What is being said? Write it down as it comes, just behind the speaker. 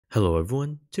Hello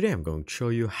everyone, today I'm going to show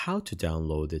you how to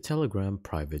download the Telegram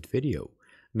private video.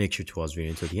 Make sure to watch the video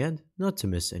until the end, not to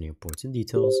miss any important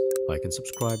details, like and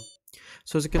subscribe.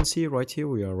 So as you can see right here,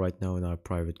 we are right now in our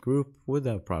private group with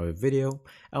our private video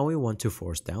and we want to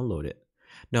force download it.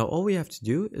 Now all we have to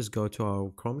do is go to our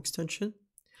Chrome extension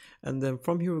and then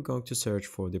from here we're going to search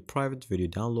for the private video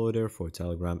downloader for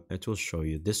Telegram. It will show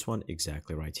you this one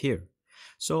exactly right here.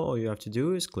 So all you have to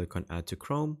do is click on add to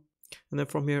Chrome and then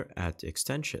from here add the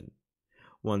extension.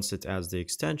 Once it adds the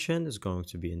extension, it's going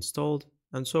to be installed,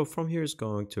 and so from here is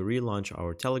going to relaunch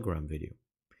our Telegram video.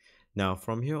 Now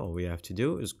from here all we have to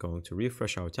do is going to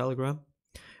refresh our Telegram,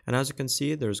 and as you can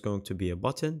see there's going to be a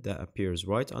button that appears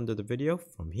right under the video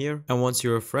from here, and once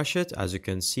you refresh it, as you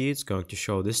can see, it's going to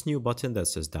show this new button that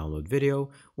says download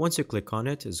video. Once you click on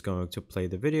it, it's going to play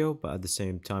the video, but at the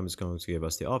same time it's going to give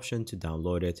us the option to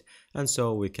download it, and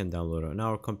so we can download it on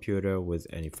our computer with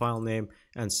any file name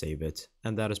and save it.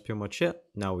 And that is pretty much it.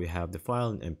 Now we have the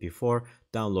file in MP4,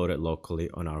 download it locally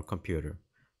on our computer.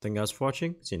 Thank you guys for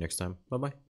watching, see you next time, bye bye.